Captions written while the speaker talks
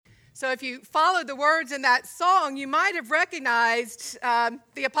So if you followed the words in that song, you might have recognized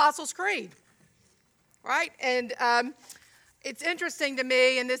the Apostles' Creed, right? And it's interesting to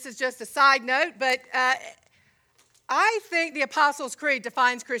me, and this is just a side note, but I think the Apostles' Creed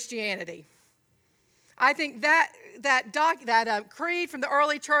defines Christianity. I think that creed from the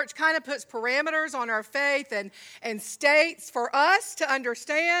early church kind of puts parameters on our faith and states for us to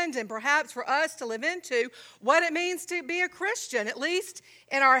understand and perhaps for us to live into what it means to be a Christian, at least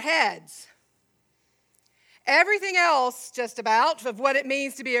in our heads. Everything else, just about, of what it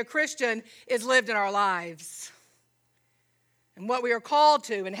means to be a Christian is lived in our lives. And what we are called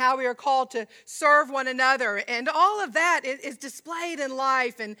to and how we are called to serve one another. And all of that is displayed in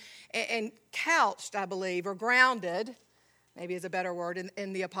life and couched, I believe, or grounded, maybe is a better word,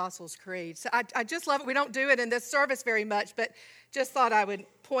 in the Apostles' Creed. So I just love it. We don't do it in this service very much, but just thought I would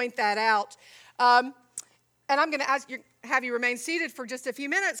point that out. And I'm going to have you remain seated for just a few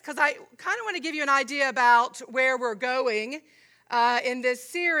minutes because I kind of want to give you an idea about where we're going in this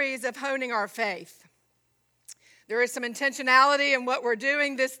series of honing our faith. There is some intentionality in what we're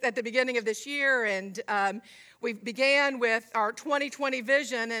doing this at the beginning of this year, and we began with our 2020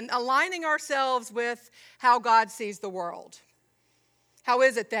 vision and aligning ourselves with how God sees the world. How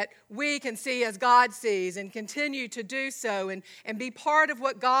is it that we can see as God sees and continue to do so and be part of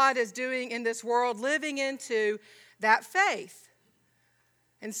what God is doing in this world, living into that faith?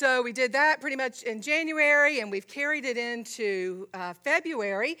 And so we did that pretty much in January, and we've carried it into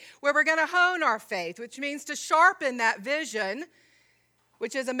February, where we're going to hone our faith, which means to sharpen that vision,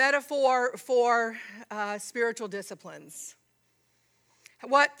 which is a metaphor for spiritual disciplines.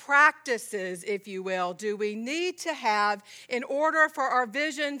 What practices, if you will, do we need to have in order for our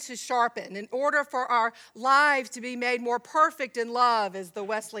vision to sharpen, in order for our lives to be made more perfect in love, is the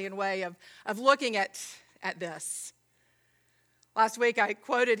Wesleyan way of looking at this. Last week I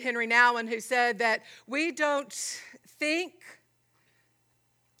quoted Henry Nouwen, who said that we don't think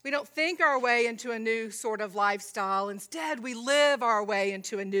our way into a new sort of lifestyle. Instead, we live our way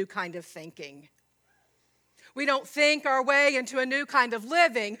into a new kind of thinking. We don't think our way into a new kind of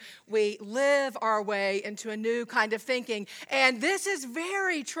living. We live our way into a new kind of thinking. And this is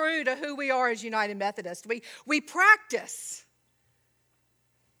very true to who we are as United Methodists. We practice.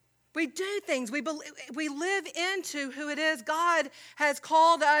 We do things. We live into who it is God has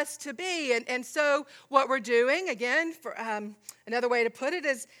called us to be. And so what we're doing, again, for another way to put it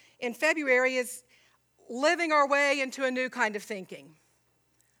is in February, is living our way into a new kind of thinking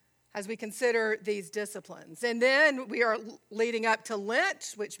as we consider these disciplines. And then we are leading up to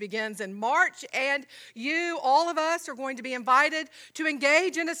Lent, which begins in March, and all of us, are going to be invited to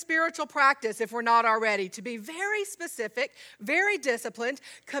engage in a spiritual practice, if we're not already, to be very specific, very disciplined,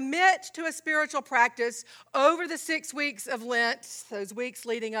 commit to a spiritual practice over the 6 weeks of Lent, those weeks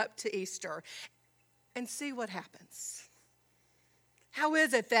leading up to Easter, and see what happens. How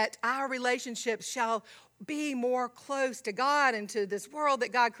is it that our relationships shall be more close to God and to this world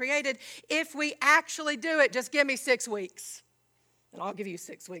that God created if we actually do it? Just give me 6 weeks, and I'll give you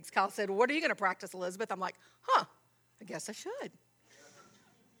 6 weeks. Kyle said, well, what are you going to practice, Elizabeth? I'm like, I guess I should.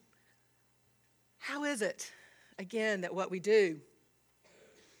 How is it, again, that what we do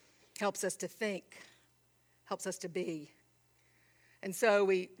helps us to think, helps us to be? And so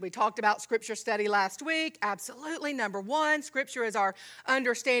we talked about Scripture study last week. Absolutely, number one, Scripture is our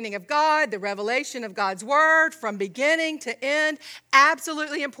understanding of God, the revelation of God's Word from beginning to end.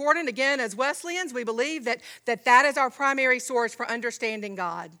 Absolutely important. Again, as Wesleyans, we believe that is our primary source for understanding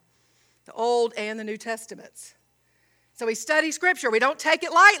God, the Old and the New Testaments. So we study Scripture. We don't take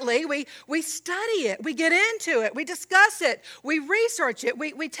it lightly. We study it. We get into it. We discuss it. We research it.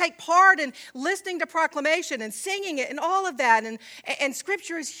 We take part in listening to proclamation and singing it and all of that. And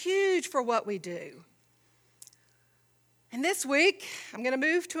Scripture is huge for what we do. And this week, I'm going to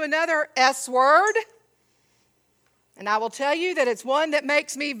move to another S word. And I will tell you that it's one that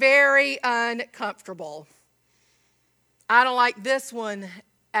makes me very uncomfortable. I don't like this one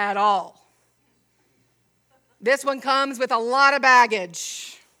at all. This one comes with a lot of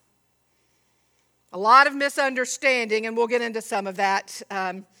baggage, a lot of misunderstanding, and we'll get into some of that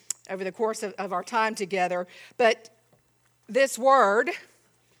over the course of our time together. But this word,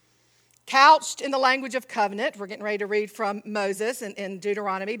 couched in the language of covenant, we're getting ready to read from Moses in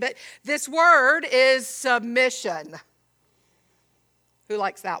Deuteronomy, but this word is submission. Who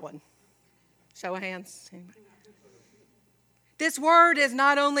likes that one? Show of hands. Anybody? This word is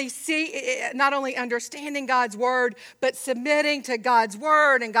not only understanding God's word, but submitting to God's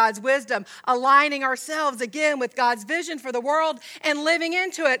word and God's wisdom, aligning ourselves again with God's vision for the world and living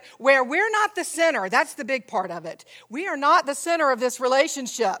into it where we're not the center. That's the big part of it. We are not the center of this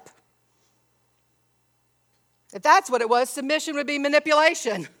relationship. If that's what it was, submission would be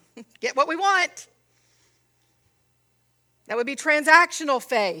manipulation. Get what we want. That would be transactional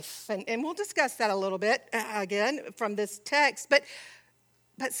faith. And we'll discuss that a little bit again from this text. But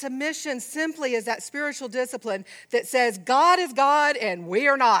submission simply is that spiritual discipline that says God is God and we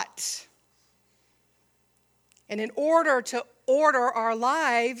are not. And in order to order our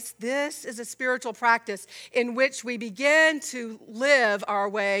lives, this is a spiritual practice in which we begin to live our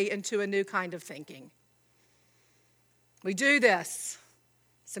way into a new kind of thinking. We do this,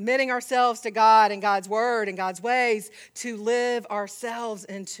 submitting ourselves to God and God's word and God's ways to live ourselves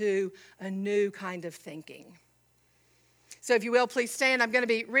into a new kind of thinking. So if you will, please stand. I'm going to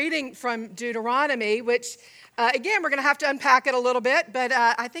be reading from Deuteronomy, which, again, we're going to have to unpack it a little bit, but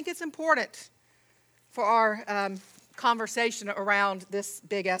I think it's important for our conversation around this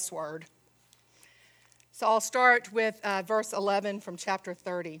big S word. So I'll start with verse 11 from chapter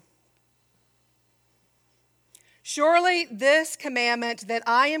 30. Surely this commandment that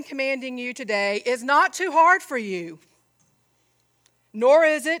I am commanding you today is not too hard for you, nor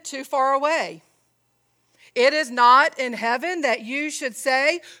is it too far away. It is not in heaven that you should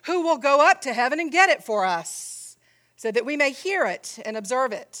say, who will go up to heaven and get it for us, so that we may hear it and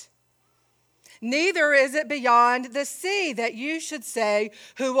observe it. Neither is it beyond the sea that you should say,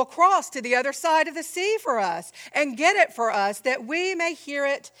 who will cross to the other side of the sea for us and get it for us, that we may hear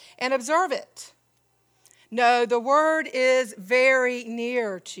it and observe it. No, the word is very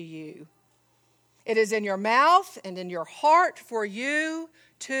near to you. It is in your mouth and in your heart for you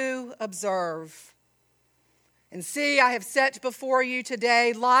to observe. And see, I have set before you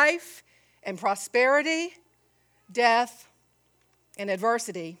today life and prosperity, death and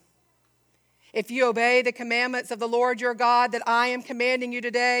adversity. If you obey the commandments of the Lord your God that I am commanding you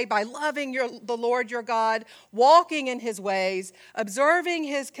today by loving the Lord your God, walking in his ways, observing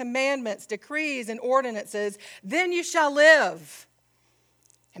his commandments, decrees, and ordinances, then you shall live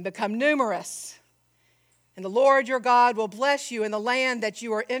and become numerous. And the Lord your God will bless you in the land that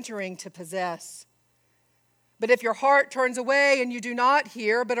you are entering to possess. But if your heart turns away and you do not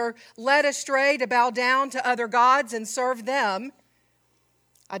hear, but are led astray to bow down to other gods and serve them,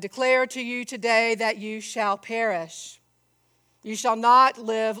 I declare to you today that you shall perish. You shall not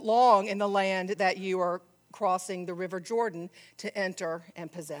live long in the land that you are crossing the river Jordan to enter and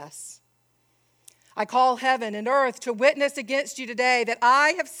possess. I call heaven and earth to witness against you today that I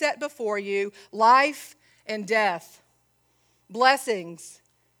have set before you life and death, blessings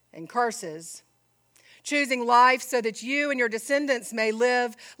and curses. Choosing life so that you and your descendants may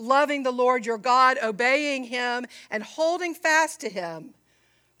live, loving the Lord your God, obeying him, and holding fast to him.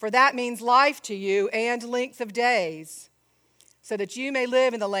 For that means life to you and length of days, so that you may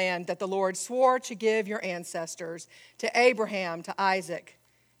live in the land that the Lord swore to give your ancestors, to Abraham, to Isaac,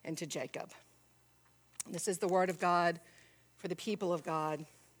 and to Jacob. This is the word of God for the people of God.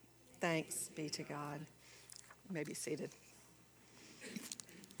 Thanks be to God. You may be seated.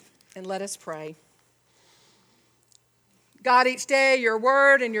 And let us pray. God, each day your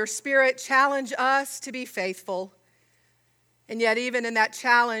word and your spirit challenge us to be faithful. And yet even in that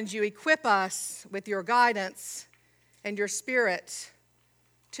challenge, you equip us with your guidance and your spirit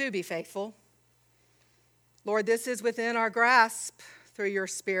to be faithful. Lord, this is within our grasp through your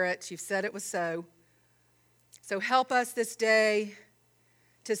spirit. You've said it was so. So help us this day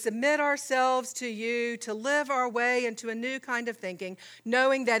to submit ourselves to you, to live our way into a new kind of thinking,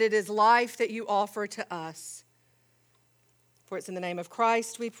 knowing that it is life that you offer to us. For it's in the name of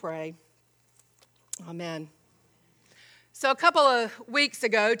Christ we pray. Amen. So a couple of weeks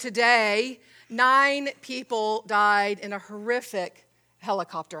ago today, 9 people died in a horrific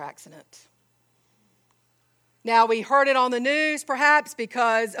helicopter accident. Now, we heard it on the news, perhaps,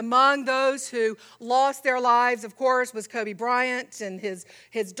 because among those who lost their lives, of course, was Kobe Bryant and his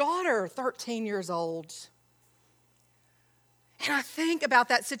daughter, 13 years old. And I think about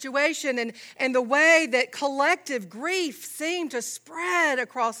that situation and the way that collective grief seemed to spread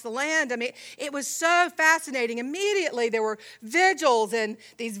across the land. I mean, it was so fascinating. Immediately, there were vigils and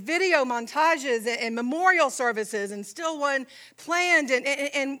these video montages and memorial services and still one planned.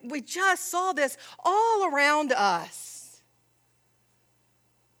 And we just saw this all around us.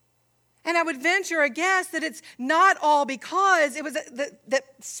 And I would venture a guess that it's not all because it was that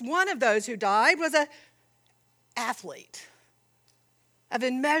one of those who died was an athlete of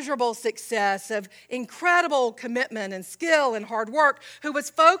immeasurable success, of incredible commitment and skill and hard work, who was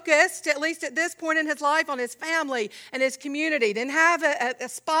focused, at least at this point in his life, on his family and his community. Didn't have a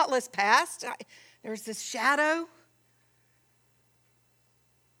spotless past. There was this shadow.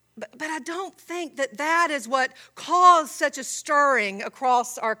 But I don't think that is what caused such a stirring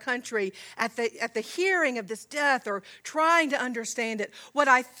across our country at the hearing of this death or trying to understand it. What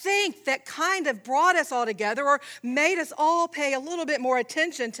I think that kind of brought us all together or made us all pay a little bit more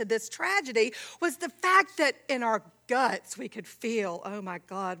attention to this tragedy was the fact that in our guts we could feel, oh my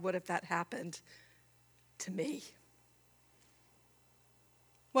God, what if that happened to me?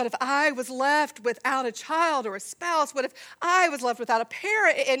 What if I was left without a child or a spouse? What if I was left without a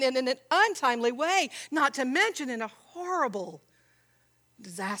parent in an untimely way, not to mention in a horrible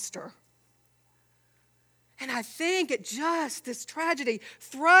disaster? And I think this tragedy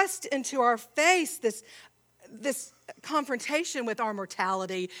thrust into our face this confrontation with our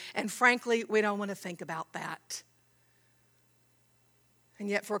mortality, and frankly, we don't want to think about that. And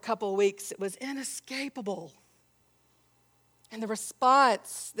yet for a couple of weeks, it was inescapable. And the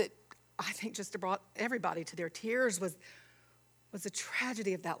response that I think just brought everybody to their tears was the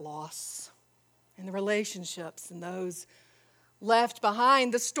tragedy of that loss and the relationships and those left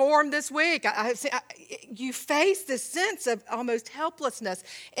behind. The storm this week, you face this sense of almost helplessness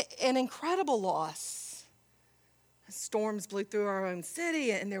and incredible loss. Storms blew through our own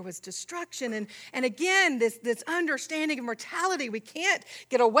city and there was destruction. And again, this understanding of mortality, we can't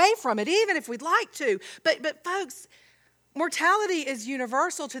get away from it, even if we'd like to. But folks, mortality is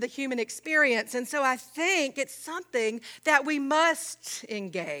universal to the human experience, and so I think it's something that we must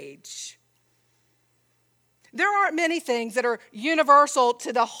engage. There aren't many things that are universal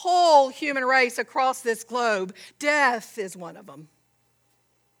to the whole human race across this globe. Death is one of them.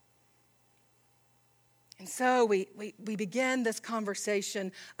 And so we begin this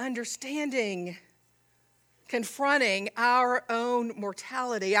conversation understanding, confronting our own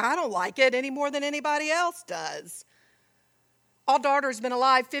mortality. I don't like it any more than anybody else does. Our daughter's been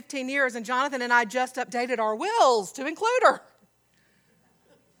alive 15 years, and Jonathan and I just updated our wills to include her.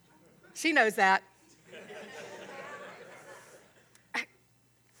 She knows that.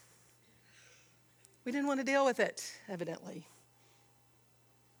 We didn't want to deal with it, evidently.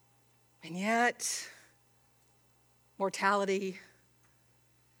 And yet, mortality,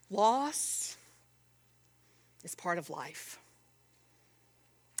 loss is part of life.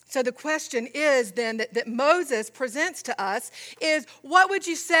 So the question is then that Moses presents to us is, what would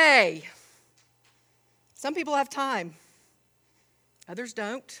you say? Some people have time. Others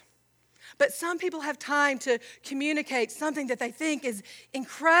don't. But some people have time to communicate something that they think is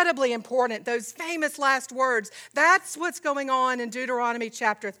incredibly important, those famous last words. That's what's going on in Deuteronomy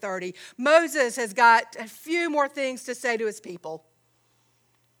chapter 30. Moses has got a few more things to say to his people.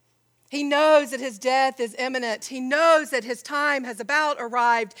 He knows that his death is imminent. He knows that his time has about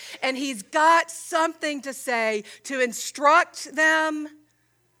arrived, and he's got something to say to instruct them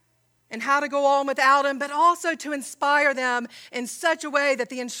and how to go on without him, but also to inspire them in such a way that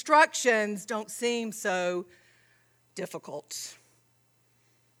the instructions don't seem so difficult.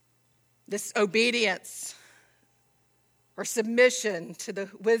 This obedience or submission to the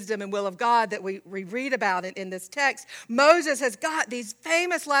wisdom and will of God that we read about in this text. Moses has got these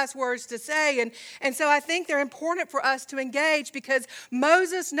famous last words to say, and so I think they're important for us to engage because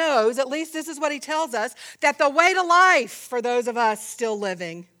Moses knows, at least this is what he tells us, that the way to life for those of us still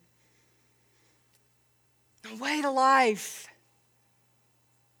living, the way to life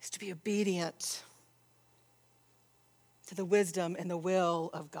is to be obedient to the wisdom and the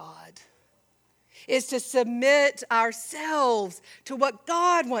will of God. Is to submit ourselves to what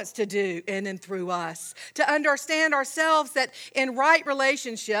God wants to do in and through us, to understand ourselves that in right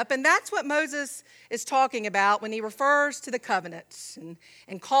relationship, and that's what Moses is talking about when he refers to the covenant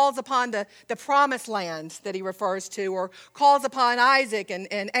and calls upon the promised land that he refers to, or calls upon Isaac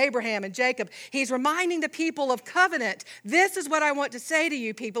and Abraham and Jacob. He's reminding the people of covenant. This is what I want to say to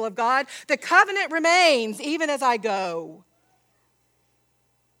you, people of God. The covenant remains even as I go.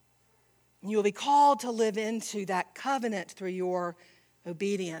 You will be called to live into that covenant through your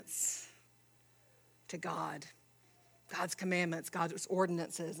obedience to God, God's commandments, God's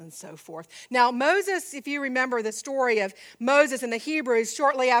ordinances, and so forth. Now, Moses, if you remember the story of Moses and the Hebrews,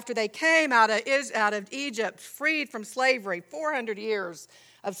 shortly after they came out of Egypt, freed from slavery, 400 years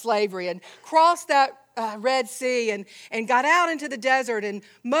of slavery, and crossed that Red Sea and got out into the desert, and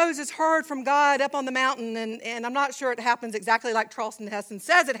Moses heard from God up on the mountain, and I'm not sure it happens exactly like Charleston Heston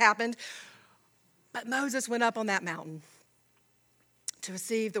says it happened, but Moses went up on that mountain to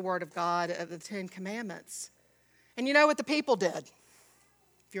receive the word of God of the Ten Commandments. And you know what the people did,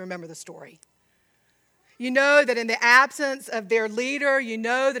 if you remember the story. You know that in the absence of their leader, you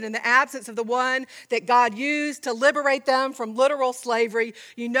know that in the absence of the one that God used to liberate them from literal slavery,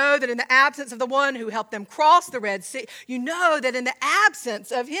 you know that in the absence of the one who helped them cross the Red Sea, you know that in the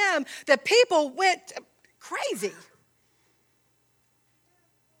absence of him, the people went crazy.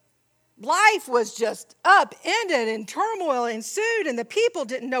 Life was just upended and turmoil ensued, and the people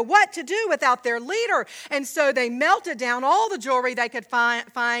didn't know what to do without their leader. And so they melted down all the jewelry they could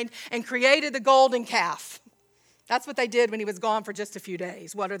find and created the golden calf. That's what they did when he was gone for just a few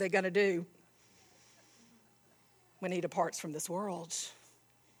days. What are they going to do when he departs from this world?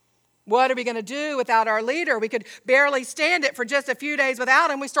 What are we going to do without our leader? We could barely stand it for just a few days without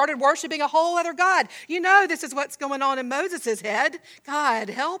him. We started worshiping a whole other God. You know this is what's going on in Moses' head. God,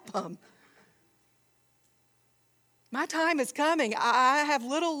 help him. My time is coming. I have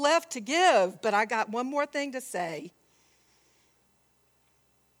little left to give, but I got one more thing to say.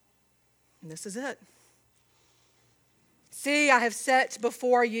 And this is it. See, I have set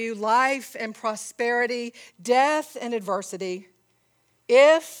before you life and prosperity, death and adversity.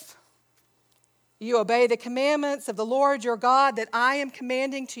 If you obey the commandments of the Lord your God that I am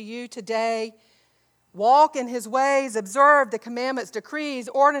commanding to you today, walk in his ways, observe the commandments, decrees,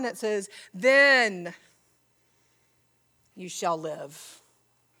 ordinances, then you shall live.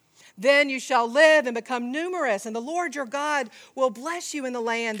 Then you shall live and become numerous, and the Lord your God will bless you in the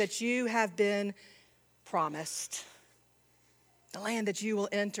land that you have been promised, the land that you will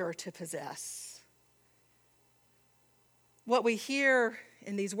enter to possess. What we hear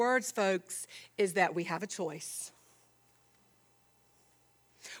in these words, folks, is that we have a choice.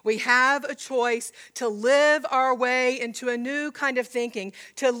 We have a choice to live our way into a new kind of thinking,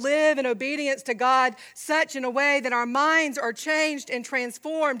 to live in obedience to God such in a way that our minds are changed and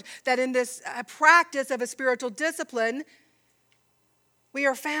transformed, that in this practice of a spiritual discipline, we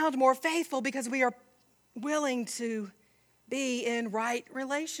are found more faithful because we are willing to be in right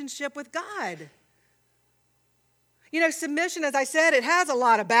relationship with God. You know, submission, as I said, it has a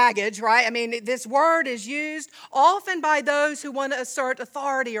lot of baggage, right? I mean, this word is used often by those who want to assert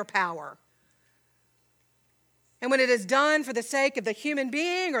authority or power. And when it is done for the sake of the human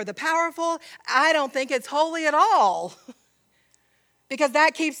being or the powerful, I don't think it's holy at all. Because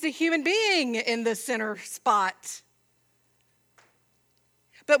that keeps the human being in the center spot.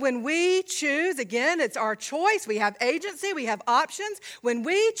 But when we choose, again, it's our choice. We have agency, we have options. When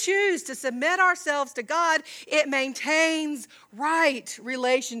we choose to submit ourselves to God, it maintains right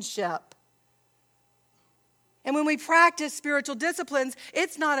relationship. And when we practice spiritual disciplines,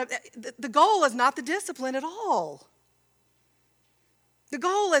 the goal is not the discipline at all. The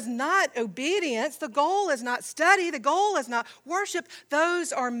goal is not obedience. The goal is not study. The goal is not worship.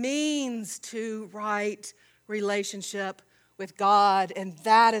 Those are means to right relationship with God, and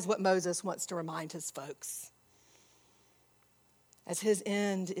that is what Moses wants to remind his folks as his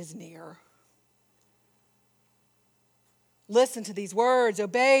end is near. Listen to these words,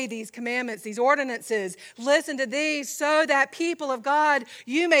 obey these commandments, these ordinances. Listen to these so that people of God,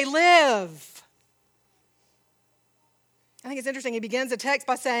 you may live. I think it's interesting. He begins the text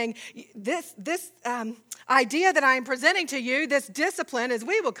by saying, this idea that I am presenting to you, this discipline, as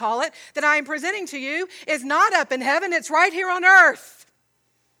we will call it, that I am presenting to you is not up in heaven. It's right here on earth.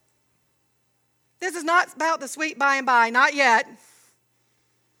 This is not about the sweet by and by, not yet.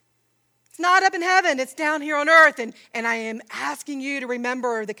 It's not up in heaven. It's down here on earth. And I am asking you to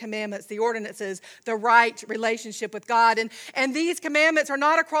remember the commandments, the ordinances, the right relationship with God. And these commandments are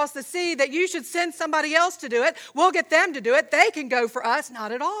not across the sea that you should send somebody else to do it. We'll get them to do it. They can go for us.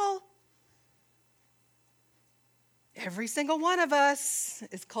 Not at all. Every single one of us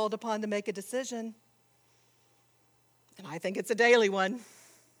is called upon to make a decision. And I think it's a daily one.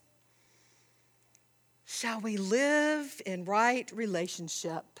 Shall we live in right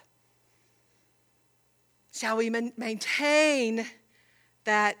relationship? Shall we maintain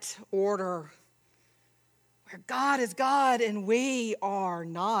that order where God is God and we are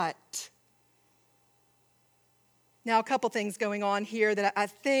not? Now, a couple things going on here that I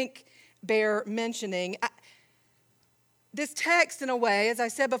think bear mentioning. This text, in a way, as I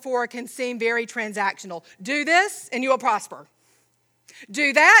said before, can seem very transactional. Do this and you will prosper.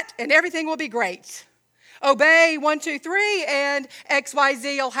 Do that and everything will be great. Obey 1, 2, 3 and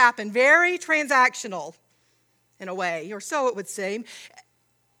XYZ will happen. Very transactional. In a way, or so it would seem.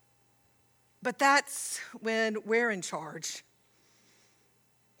 But that's when we're in charge.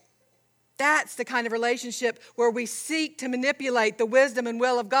 That's the kind of relationship where we seek to manipulate the wisdom and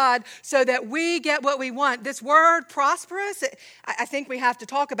will of God so that we get what we want. This word prosperous, I think we have to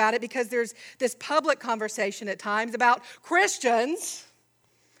talk about it because there's this public conversation at times about Christians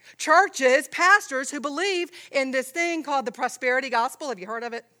churches, pastors who believe in this thing called the prosperity gospel. Have you heard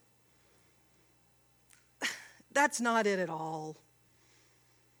of it? That's not it at all.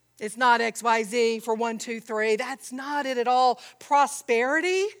 It's not XYZ for 1, 2, 3. That's not it at all.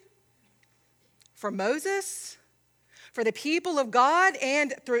 Prosperity for Moses, for the people of God,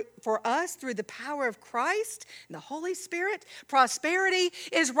 and for us through the power of Christ and the Holy Spirit. Prosperity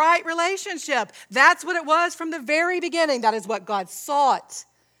is right relationship. That's what it was from the very beginning. That is what God sought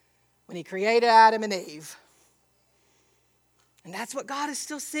when he created Adam and Eve. And that's what God is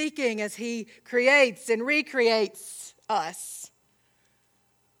still seeking as he creates and recreates us.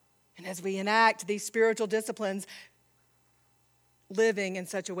 And as we enact these spiritual disciplines, living in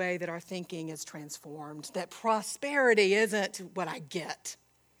such a way that our thinking is transformed, that prosperity isn't what I get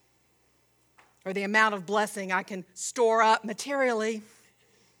or the amount of blessing I can store up materially.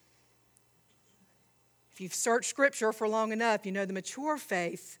 If you've searched Scripture for long enough, you know the mature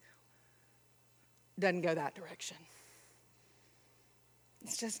faith doesn't go that direction.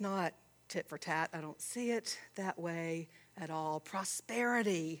 It's just not tit for tat. I don't see it that way at all.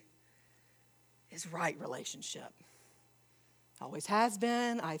 Prosperity is right relationship. Always has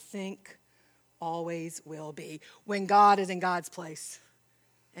been, I think, always will be. When God is in God's place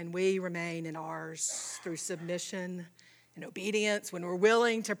and we remain in ours through submission and obedience, when we're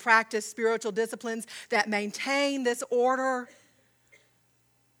willing to practice spiritual disciplines that maintain this order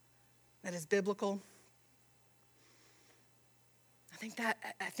that is biblical.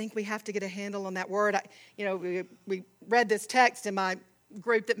 I think we have to get a handle on that word. We read this text in my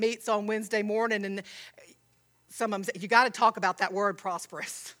group that meets on Wednesday morning, and some of them said, you got to talk about that word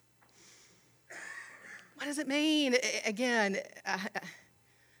prosperous. What does it mean? Again,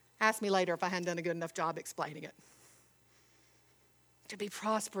 ask me later if I hadn't done a good enough job explaining it. To be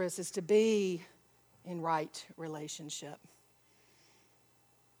prosperous is to be in right relationship.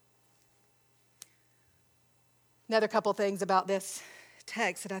 Another couple things about this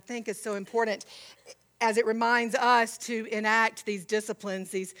text that I think is so important as it reminds us to enact these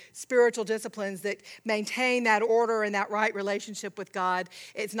disciplines, these spiritual disciplines that maintain that order and that right relationship with God.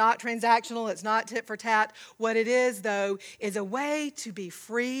 It's not transactional. It's not tit for tat. What it is, though, is a way to be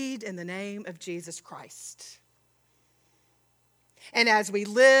freed in the name of Jesus Christ. And as we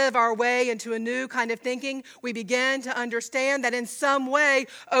live our way into a new kind of thinking, we begin to understand that in some way,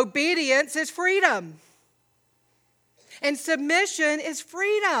 obedience is freedom. And submission is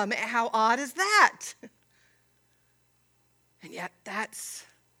freedom. How odd is that? And yet that's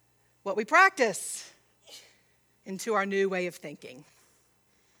what we practice into our new way of thinking.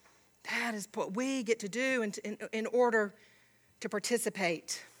 That is what we get to do in order to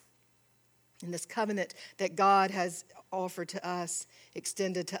participate in this covenant that God has offered to us,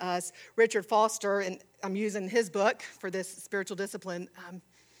 extended to us. Richard Foster, and I'm using his book for this spiritual discipline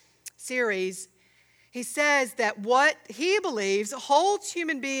series, he says that what he believes holds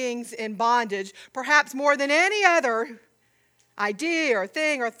human beings in bondage, perhaps more than any other idea or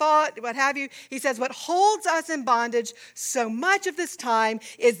thing or thought, what have you. He says what holds us in bondage so much of this time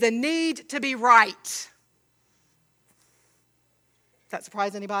is the need to be right. Does that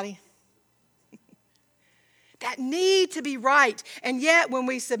surprise anybody? That need to be right. And yet when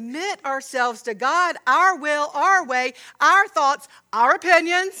we submit ourselves to God, our will, our way, our thoughts, our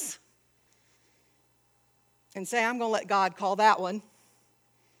opinions, and say, I'm going to let God call that one,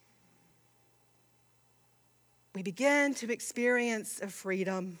 we begin to experience a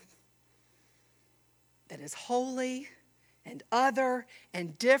freedom that is holy and other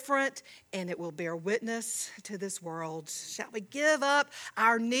and different, and it will bear witness to this world. Shall we give up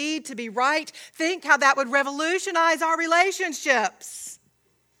our need to be right? Think how that would revolutionize our relationships.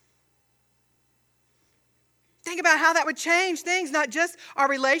 Think about how that would change things, not just our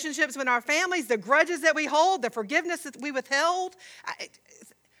relationships with our families, the grudges that we hold, the forgiveness that we withheld.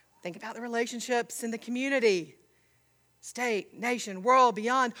 Think about the relationships in the community, state, nation, world,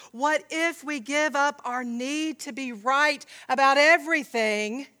 beyond. What if we give up our need to be right about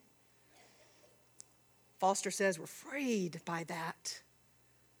everything? Foster says we're freed by that.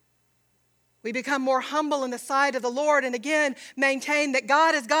 We become more humble in the sight of the Lord and again maintain that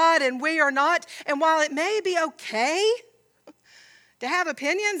God is God and we are not. And while it may be okay to have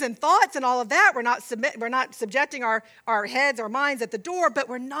opinions and thoughts and all of that, we're not subjecting our heads, our minds at the door, but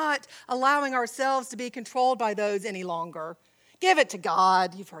we're not allowing ourselves to be controlled by those any longer. Give it to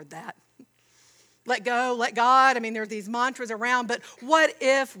God. You've heard that. Let go, let God. I mean, there are these mantras around, but what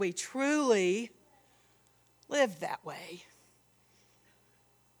if we truly lived that way?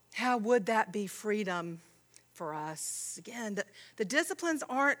 How would that be freedom for us? Again, the disciplines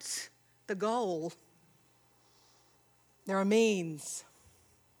aren't the goal. They're a means.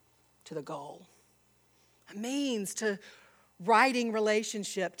 to the goal. A means to righting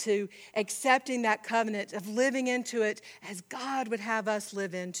relationship, to accepting that covenant, of living into it as God would have us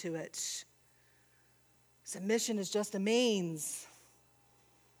live into it. Submission is just a means,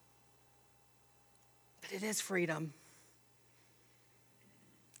 but it is freedom.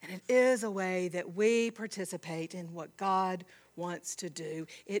 And it is a way that we participate in what God wants to do.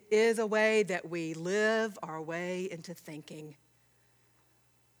 It is a way that we live our way into thinking,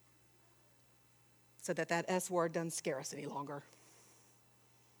 so that S word doesn't scare us any longer.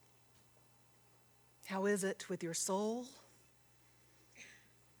 How is it with your soul?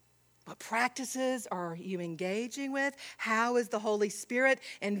 What practices are you engaging with? How is the Holy Spirit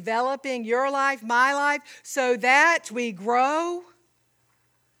enveloping your life, my life, so that we grow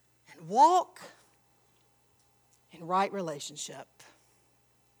and walk in right relationship?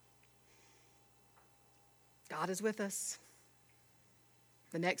 God is with us.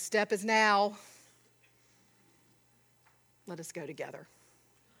 The next step is now. Let us go together.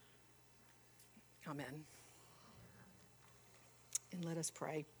 Amen. And let us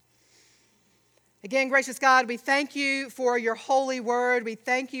pray. Again, gracious God, we thank you for your holy word. We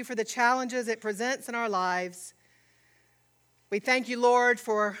thank you for the challenges it presents in our lives. We thank you, Lord,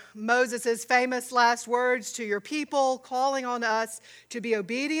 for Moses' famous last words to your people, calling on us to be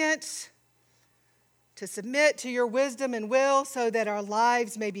obedient, to submit to your wisdom and will, so that our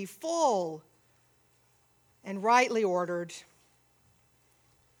lives may be full and rightly ordered.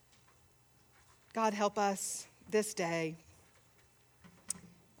 God, help us this day.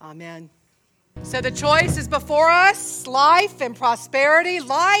 Amen. So the choice is before us: life and prosperity,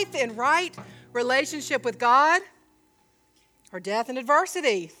 life in right relationship with God, or death and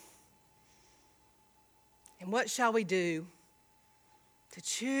adversity. And what shall we do to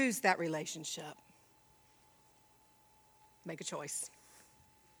choose that relationship? Make a choice.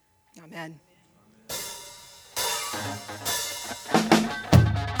 Amen.